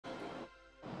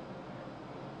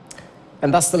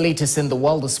And that's the latest in the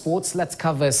world of sports. Let's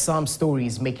cover some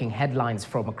stories making headlines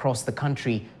from across the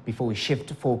country before we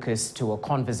shift focus to a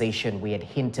conversation we had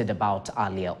hinted about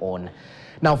earlier on.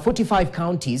 Now, 45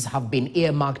 counties have been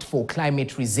earmarked for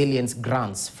climate resilience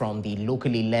grants from the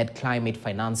locally led Climate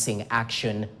Financing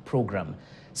Action Program.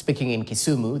 Speaking in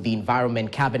Kisumu, the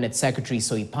Environment Cabinet Secretary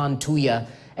Soipan Tuya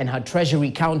and her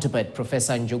Treasury counterpart,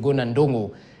 Professor Njuguna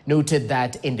Ndongo, noted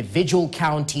that individual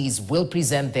counties will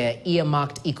present their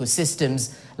earmarked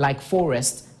ecosystems like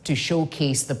forests to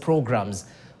showcase the programs.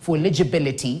 For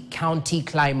eligibility, county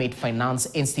climate finance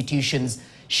institutions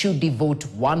should devote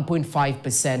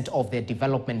 1.5% of their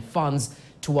development funds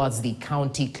towards the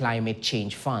County Climate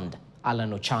Change Fund.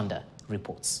 Alan Ochanda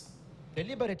reports.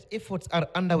 Deliberate efforts are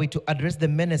underway to address the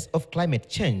menace of climate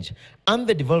change, and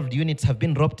the devolved units have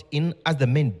been roped in as the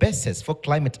main basis for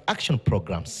climate action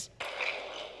programs.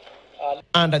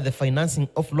 Under the financing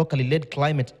of locally led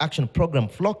climate action program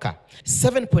FLOCA,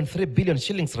 7.3 billion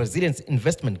shillings resilience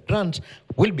investment grant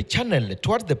will be channeled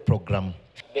towards the program.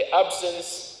 The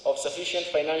absence of sufficient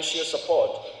financial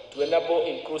support to enable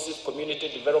inclusive community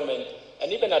development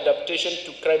and even adaptation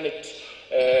to climate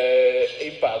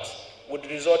impacts would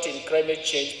result in climate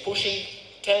change pushing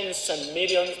tens of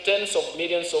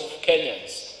millions of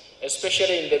Kenyans,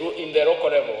 especially in the local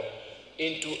level,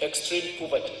 into extreme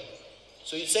poverty.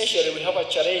 So essentially, we have a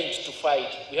challenge to fight.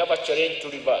 We have a challenge to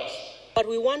reverse. But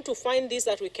we want to find this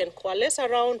that we can coalesce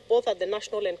around both at the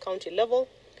national and county level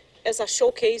as a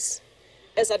showcase,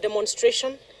 as a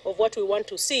demonstration of what we want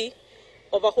to see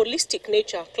of a holistic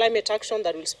nature, climate action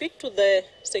that will speak to the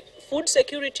food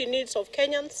security needs of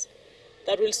Kenyans,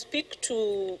 that will speak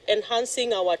to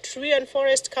enhancing our tree and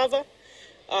forest cover,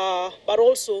 but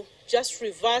also just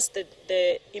reverse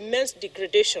the immense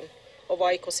degradation of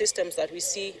our ecosystems that we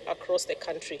see across the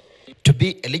country. To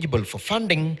be eligible for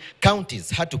funding, counties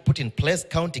had to put in place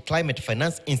county climate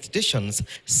finance institutions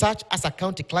such as a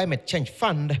county climate change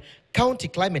fund, county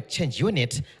climate change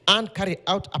unit, and carry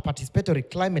out a participatory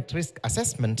climate risk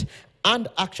assessment and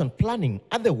action planning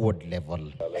at the ward level.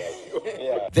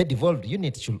 The devolved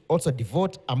units should also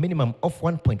devote a minimum of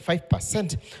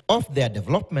 1.5% of their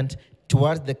development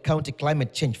towards the County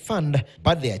Climate Change Fund,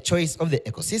 but their choice of the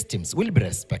ecosystems will be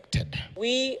respected.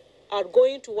 We are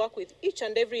going to work with each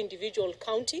and every individual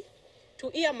county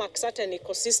to earmark certain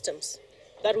ecosystems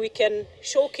that we can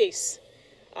showcase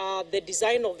the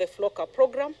design of the FLOCA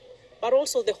program, but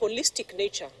also the holistic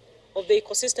nature of the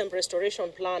ecosystem restoration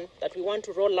plan that we want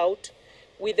to roll out,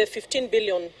 with the 15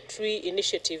 billion tree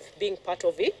initiative being part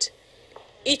of it.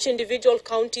 Each individual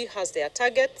county has their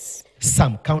targets.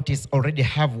 Some counties already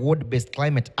have ward-based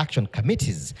climate action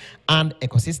committees, and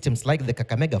ecosystems like the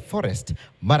Kakamega Forest,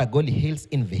 Maragoli Hills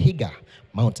in Vihiga,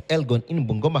 Mount Elgon in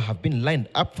Bungoma have been lined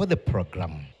up for the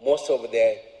program. Most of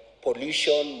the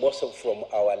pollution, from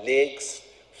our lakes,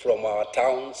 from our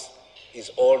towns,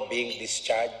 is all being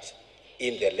discharged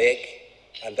in the lake,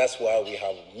 and that's why we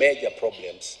have major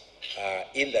problems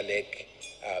in the lake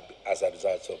as a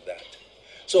result of that.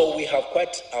 So we have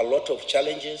quite a lot of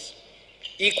challenges.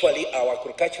 Equally, our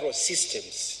agricultural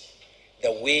systems,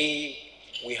 the way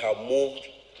we have moved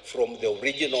from the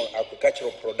original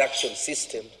agricultural production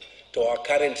system to our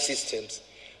current systems,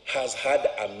 has had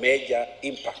a major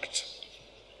impact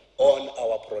on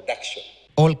our production.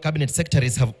 All cabinet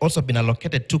secretaries have also been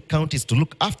allocated 2 counties to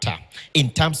look after in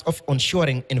terms of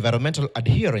ensuring environmental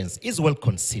adherence is well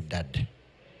considered.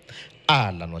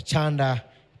 Alan Ochanda,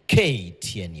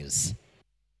 KTN News.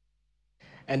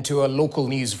 And to a local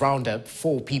news roundup,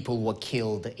 4 people were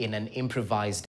killed in an improvised